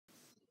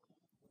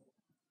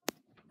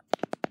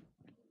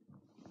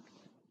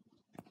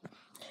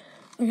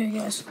Okay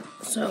guys,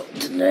 so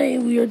today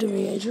we are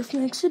doing a Drift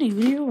Max City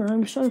video where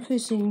I'm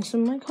showcasing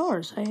some of my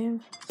cars I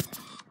have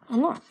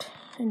unlocked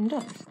and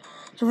done.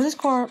 So for this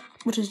car,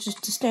 which is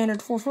just a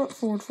standard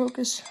Ford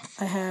Focus,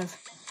 I have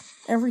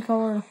every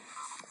color.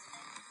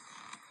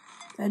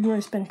 I didn't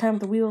really spend time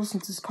with the wheels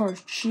since this car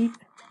is cheap,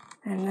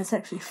 and that's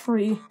actually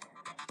free.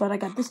 But I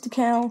got this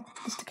decal,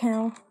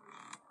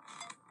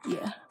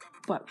 yeah.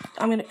 But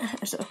I'm gonna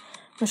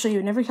show you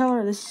in every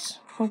color. This is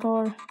one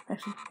color,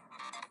 actually.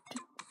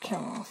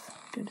 Decal off.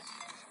 Good.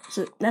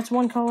 So that's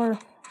one color.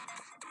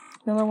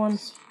 Another one.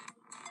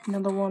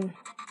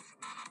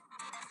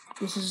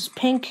 This is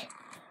pink.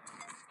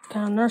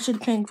 Kind of nursery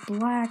pink,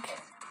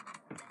 black,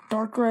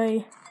 dark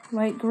gray,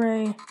 light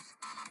gray.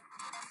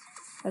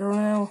 I don't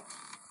know.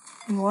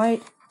 And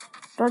white,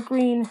 dark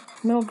green,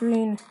 middle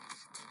green,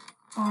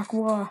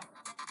 aqua,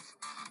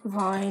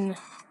 vine.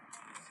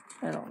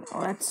 I don't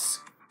know.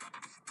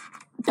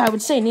 I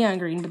would say neon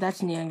green, but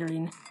that's neon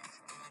green.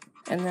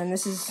 And then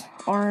this is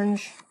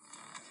orange.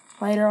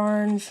 Lighter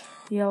orange,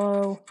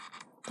 yellow,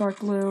 dark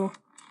blue,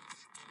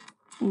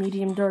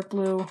 medium dark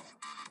blue,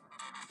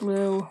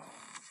 blue.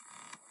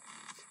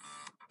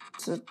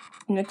 It's a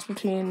mix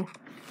between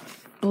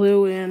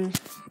blue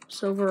and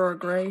silver or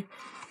gray.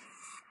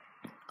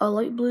 A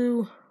light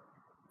blue,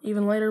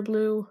 even lighter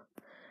blue,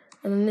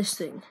 and then this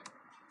thing.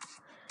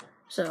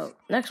 So,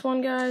 next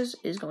one, guys,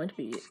 is going to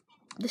be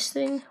this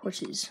thing,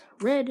 which is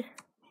red.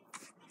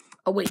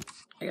 Oh, wait,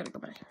 I gotta go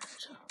back.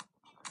 So,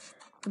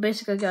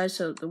 basically, guys,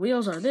 so the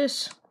wheels are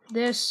this,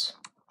 this,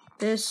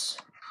 this,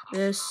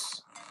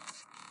 this,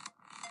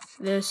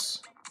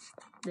 this,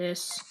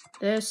 this,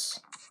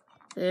 this,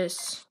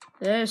 this,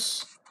 this,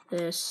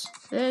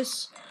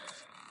 this,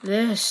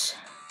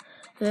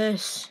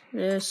 this,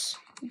 this,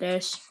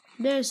 this,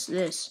 this,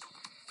 this.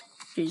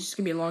 Jeez, it's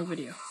gonna be a long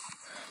video.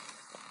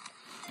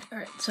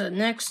 Alright, so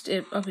next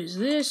up is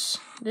this,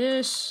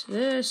 this,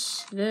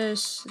 this,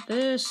 this,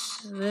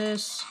 this,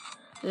 this,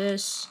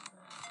 this,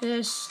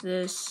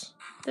 this,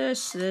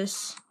 this,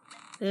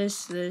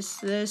 this, this,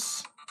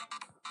 this,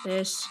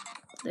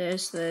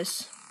 this, this,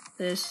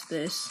 this,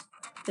 this,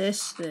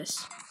 this,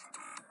 this.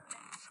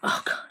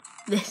 Oh god,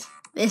 this.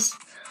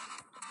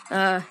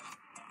 That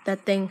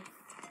thing.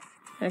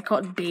 And I call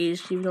it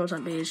beige, even though it's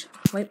not beige.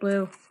 Light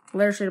blue,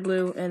 lighter shade of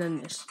blue, and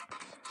then this.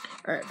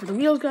 Alright, for the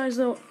wheels, guys,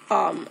 though,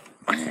 my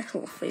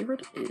actual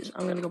favorite is,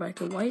 I'm gonna go back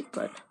to white,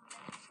 but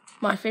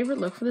my favorite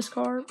look for this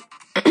car.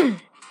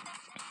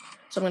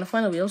 So I'm gonna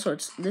find the wheel, so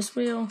it's this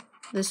wheel,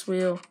 this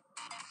wheel,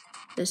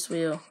 this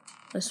wheel,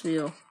 this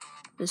wheel,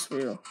 this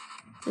wheel,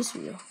 this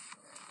wheel,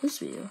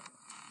 this wheel.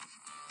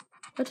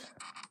 What?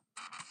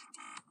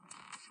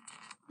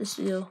 This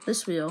wheel,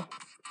 this wheel,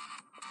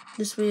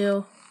 this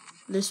wheel,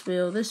 this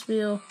wheel, this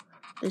wheel,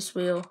 this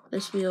wheel,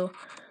 this wheel,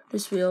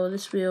 this wheel,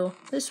 this wheel,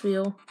 this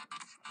wheel,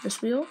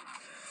 this wheel,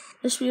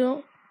 this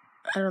wheel.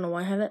 I don't know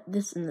why I have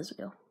this in this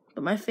wheel.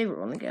 But my favorite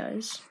one,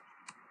 guys,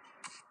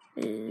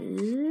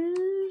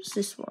 is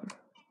this one.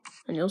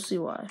 And you'll see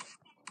why.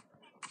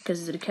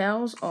 Because the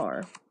decals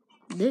are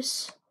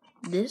this,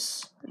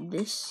 this,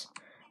 this,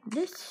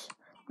 this,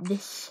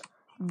 this,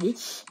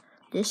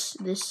 this,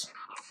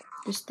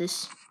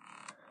 this,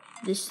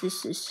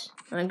 this, this.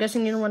 And I'm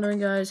guessing you're wondering,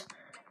 guys,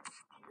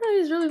 oh,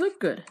 these really look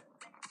good.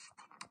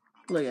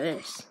 Look at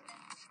this.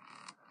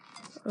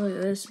 Look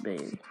at this,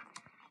 baby.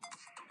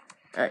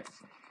 Alright.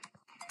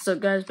 So,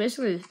 guys,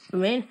 basically,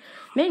 the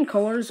main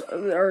colors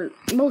are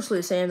mostly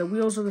the same. The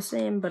wheels are the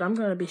same, but I'm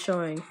going to be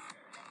showing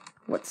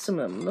what some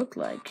of them look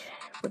like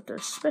with their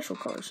special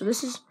colors. So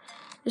this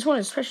one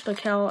is special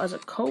decal as a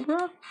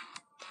Cobra,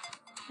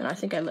 and I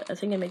think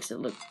it makes it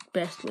look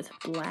best with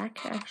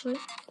black, actually.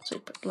 So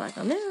you put black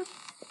on there.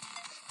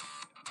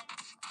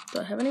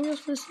 Do I have any wheels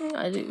for this thing?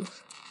 I do.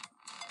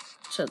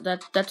 So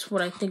that's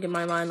what I think in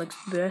my mind looks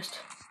best.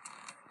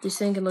 This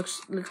thing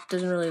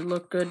doesn't really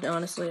look good,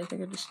 honestly. I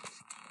think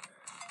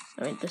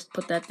just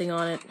put that thing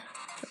on it.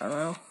 I don't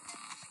know.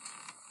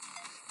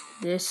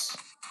 This,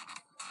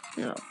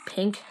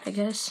 pink, I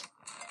guess.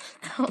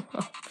 I don't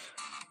know.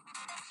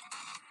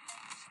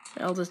 I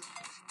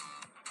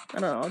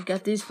don't know, I'll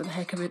get these for the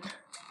heck of it.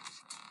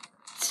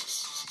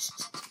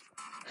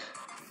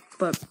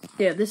 But,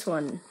 yeah, this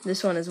one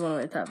is one of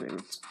my top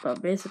favorites.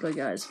 But basically,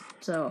 guys,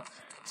 so,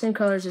 same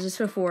colors as this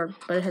before,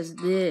 but it has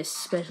this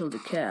special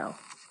decal.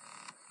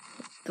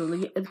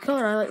 The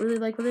color I really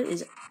like with it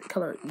is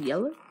color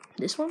yellow.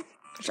 This one,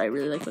 which I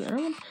really like with the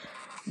other one.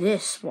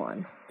 This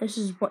one. This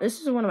is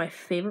one of my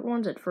favorite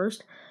ones at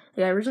first.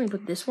 Like, I originally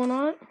put this one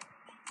on it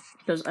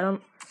because I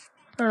don't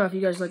know if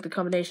you guys like the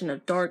combination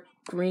of dark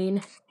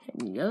green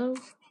and yellow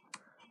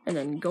and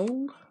then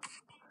gold,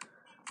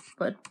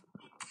 but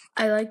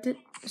I liked it,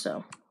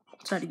 so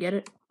decided to get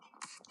it.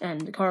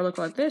 And the car looked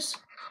like this,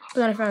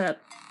 but then I found out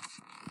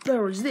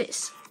there was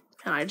this,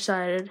 and I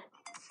decided,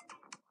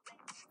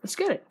 let's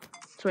get it.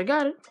 So I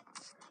got it,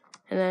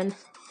 and then it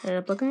ended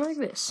up looking like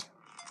this.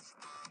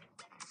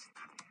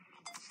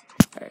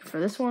 Alright, for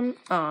this one,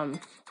 I'm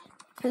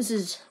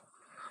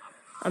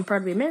proud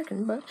to be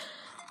American, but,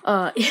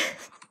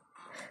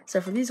 So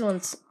for these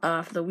ones,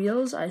 for the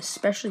wheels, I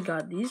especially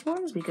got these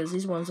ones because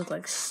these ones look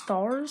like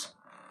stars.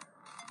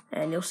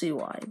 And you'll see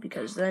why,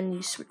 because then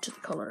you switch to the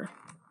color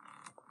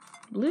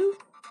blue,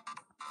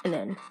 and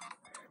then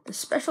the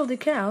special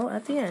decal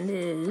at the end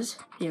is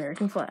the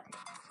American flag.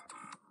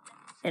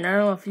 And I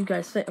don't know if you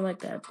guys think like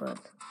that, but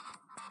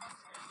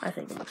I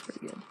think it looks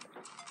pretty good.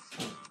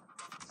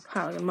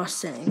 Kind of like a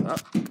Mustang. Oh,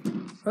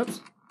 oops.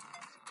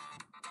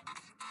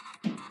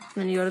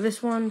 Then you go to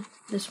this one.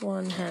 This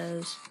one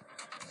has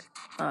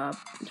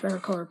special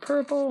color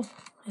purple,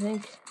 I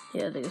think.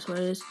 Yeah, I think that's what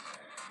it is.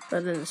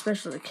 But then the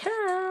special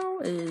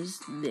decal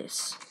is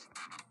this.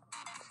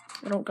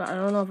 I don't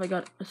know if I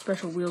got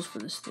special wheels for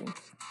this thing.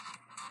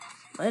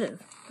 Might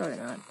have. Probably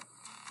not.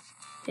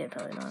 Yeah,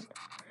 probably not.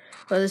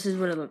 But this is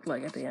what it looked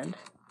like at the end.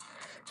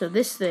 So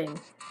this thing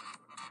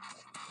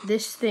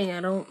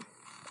I don't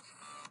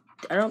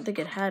think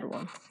it had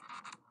one.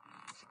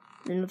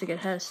 I don't think it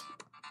has.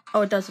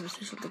 Oh, it does have a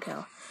special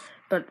decal.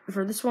 But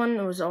for this one,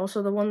 it was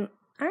also the one.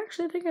 I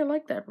actually think I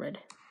like that red.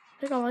 I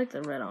think I like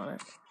the red on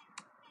it.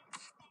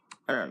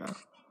 I don't know.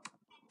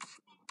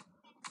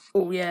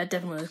 Oh yeah, it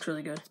definitely looks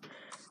really good.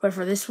 But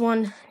for this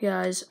one,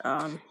 guys,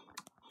 I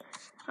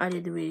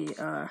did the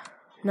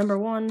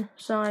 #1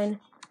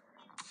 sign,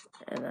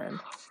 and then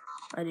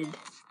I did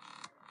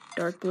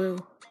dark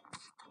blue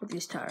with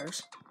these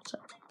tires. So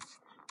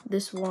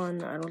this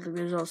one, I don't think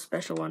there's a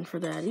special one for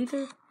that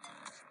either.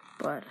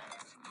 But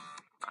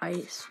I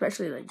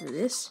especially like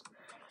this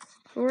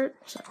for it.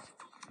 So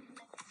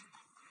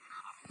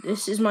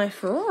this is my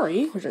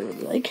Ferrari, which I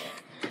really like.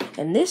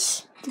 And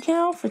this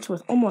decal fits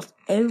with almost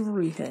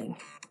everything.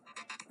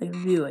 Like,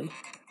 really.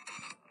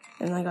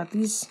 And I got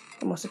these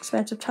most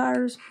expensive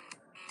tires.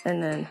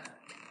 And then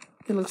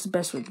it looks the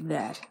best with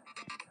that.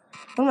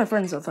 One of my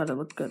friends, though, thought it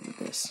looked good with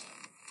this.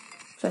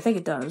 So I think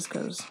it does,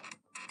 because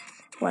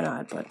why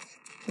not? But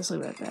just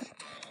leave it at that.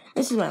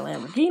 This is my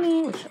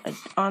Lamborghini, which I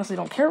honestly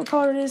don't care what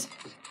color it is.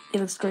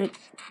 It looks great.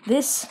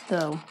 This,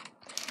 though,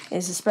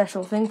 is a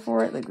special thing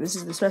for it. Like, this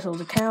is the special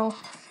decal.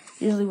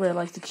 Usually what I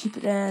like to keep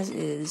it as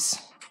is,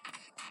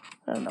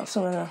 I don't know,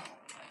 some of the,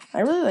 I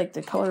really like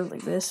the color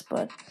like this,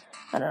 but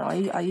I don't know,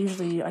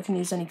 I can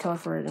use any color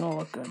for it and it'll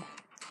look good.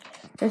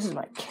 This is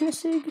my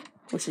Kinosig,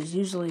 which is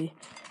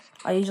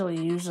I usually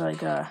use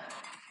like I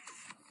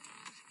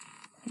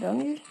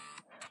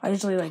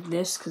usually like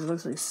this because it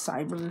looks like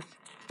cyber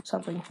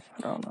something.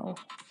 I don't know.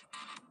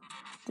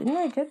 Didn't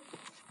I get?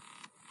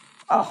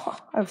 Oh,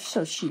 I was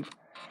so cheap.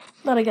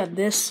 Thought I got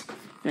this.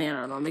 Man,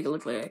 I don't know. Make it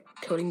look like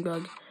a coating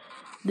bug.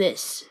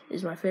 This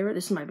is my favorite.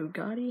 This is my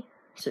Bugatti.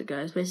 So,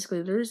 guys,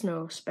 basically, there is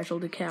no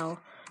special decal.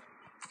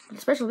 The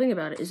special thing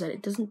about it is that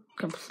it doesn't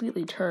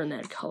completely turn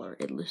that color.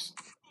 It just,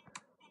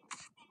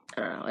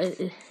 I don't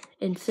know.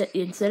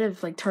 Instead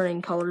of like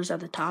turning colors at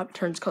the top, it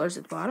turns colors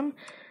at the bottom.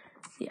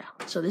 Yeah.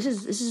 So this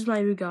is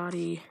my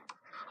Bugatti.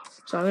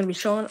 So I'm gonna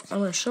show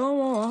them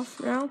all off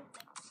now,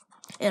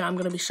 and I'm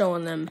gonna be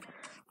showing them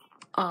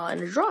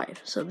in a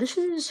drive. So this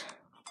is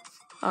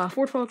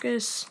Ford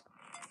Focus.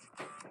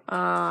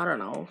 I don't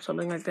know,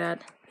 something like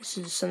that. This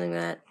is something.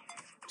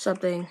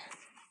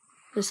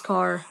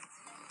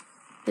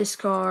 This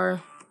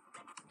car,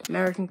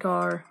 American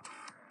car.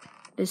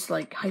 This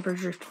like hyper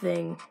drift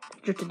thing,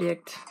 drift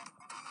addict.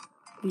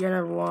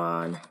 Year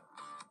 #1.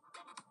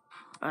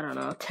 I don't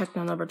know,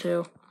 Techno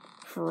 #2.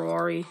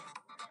 Ferrari,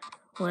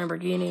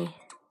 Lamborghini,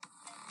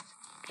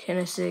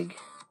 Kinosig,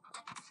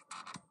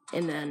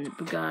 and then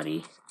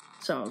Bugatti.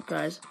 So,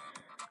 guys,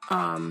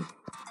 I'm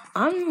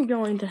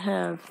going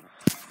to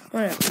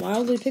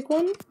wildly pick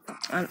one.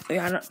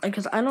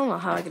 Because I don't know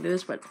how I can do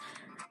this, but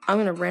I'm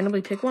going to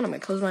randomly pick one. I'm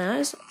going to close my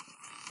eyes.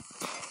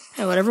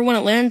 And whatever one it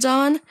lands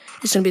on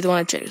is going to be the one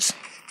I choose.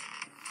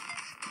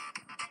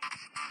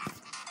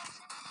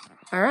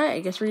 Alright, I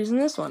guess we're using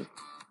this one.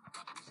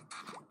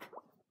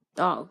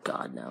 Oh,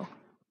 God, no.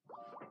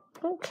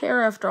 I don't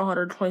care after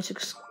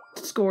 126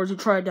 scores you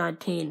tried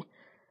 19.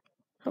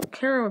 I don't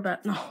care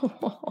about...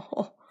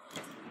 No.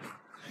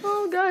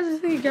 Oh, guys, I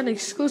think you got an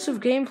exclusive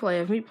gameplay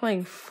of me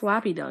playing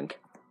Flappy Dunk.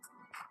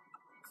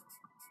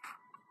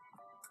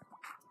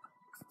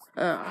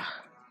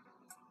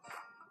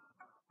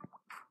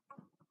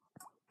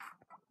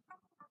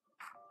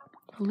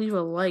 Leave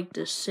a like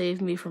to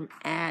save me from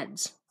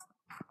ads.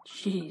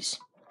 Jeez.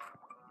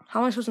 How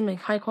am I supposed to make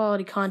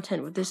high-quality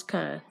content with this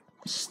kind of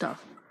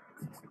stuff?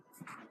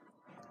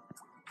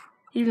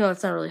 Even though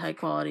it's not really high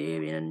quality, I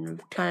mean,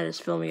 I'm kind of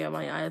just filming at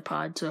my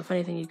iPod, so if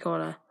anything, you call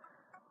it a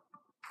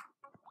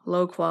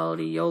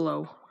low-quality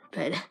YOLO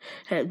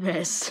at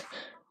best.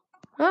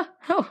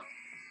 Oh.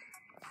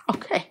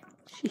 Okay.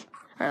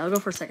 Alright, I'll go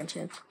for a second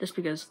chance, just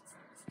because.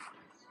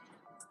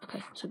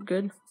 Okay, so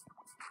good.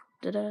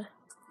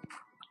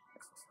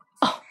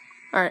 Oh,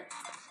 alright.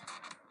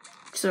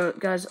 So,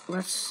 guys,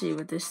 let's see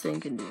what this thing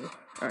can do.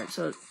 Alright,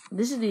 so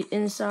this is the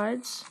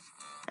insides.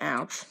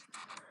 Ouch.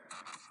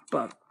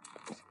 But,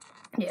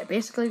 yeah,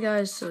 basically,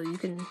 guys, so you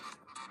can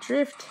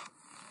drift.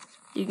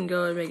 You can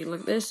go and make it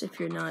look this if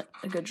you're not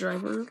a good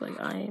driver, like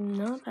I am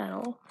not at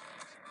all.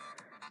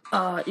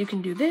 You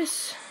can do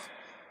this.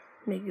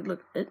 make it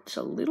look, it's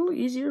a little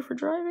easier for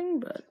driving,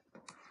 but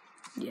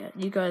yeah,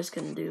 you guys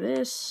can do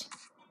this.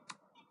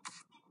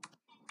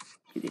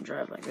 You can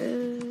drive like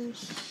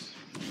this.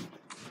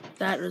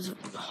 That is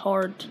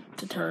hard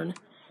to turn,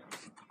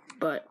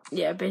 but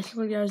yeah,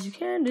 basically guys, you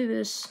can do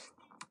this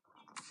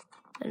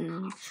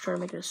and just try to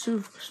make it a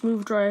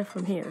smooth drive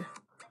from here.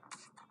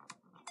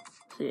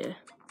 So yeah,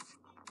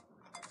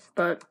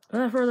 but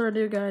without further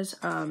ado guys,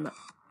 I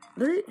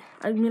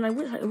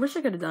wish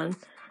I could have done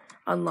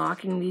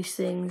unlocking these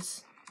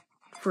things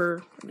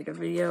for like a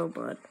video,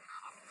 but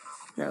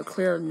no,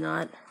 clearly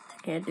not.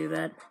 I can't do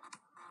that.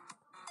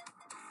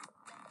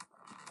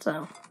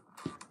 So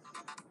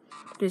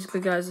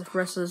basically guys, the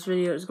rest of this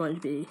video is going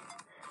to be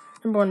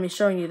number 1, me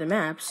showing you the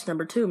maps,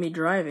 number 2, me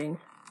driving,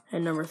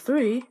 and number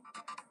 3,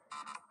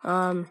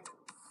 I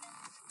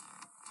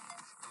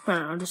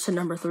don't know, just say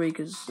number 3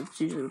 because it's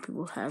usually what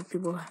people have.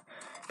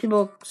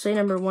 People say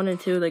number 1 and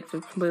 2 like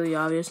they're completely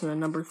obvious, and then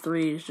number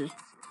 3 is just,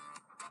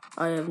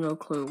 I have no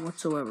clue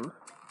whatsoever.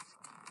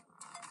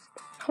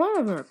 How long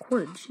have I been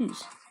recorded?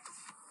 Jeez.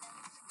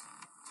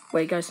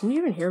 Wait guys, can you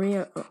even hear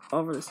me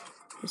over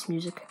this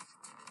music?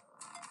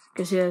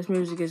 Because yeah, this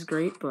music is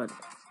great, but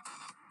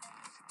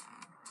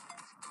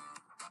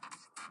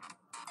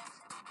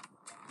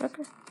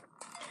okay.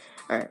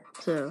 Alright,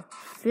 so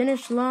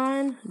finish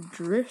line,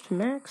 Drift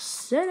Max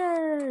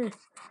City.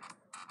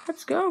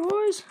 Let's go,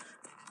 boys.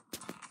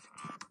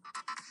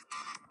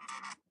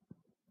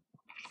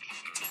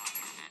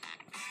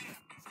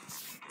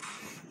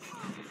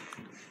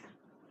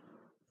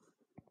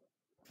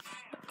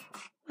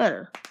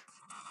 Better.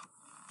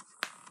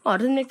 Oh, it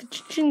didn't make the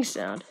ching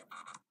sound.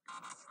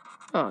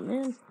 Oh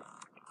man.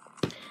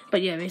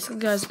 But yeah, basically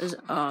guys, is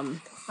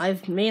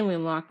I've mainly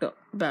unlocked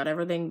about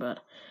everything,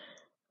 but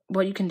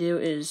what you can do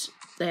is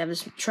they have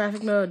this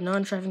traffic mode,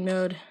 non-traffic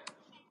mode,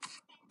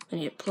 and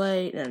you hit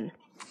play, and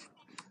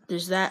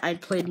there's that. I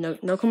played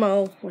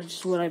Nokomo, which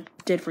is what I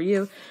did for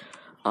you.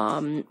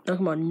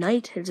 Nokomo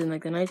Night, it's in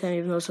like the nighttime,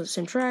 even though it's the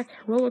same track.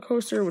 Roller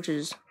Coaster, which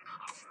is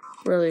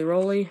really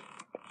rolly.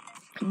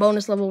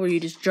 Bonus level where you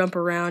just jump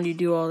around, you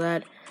do all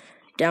that.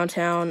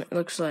 Downtown, it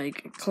looks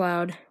like a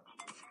cloud.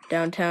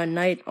 Downtown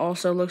Night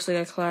also looks like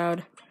a cloud.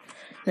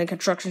 And then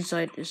construction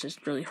site is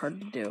just really hard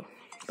to do.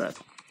 But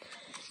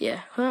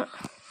yeah, I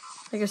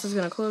guess that's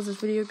gonna close this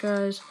video,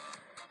 guys.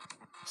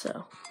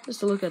 So just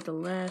to look at the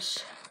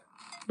last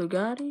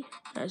Bugatti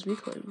as we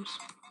close.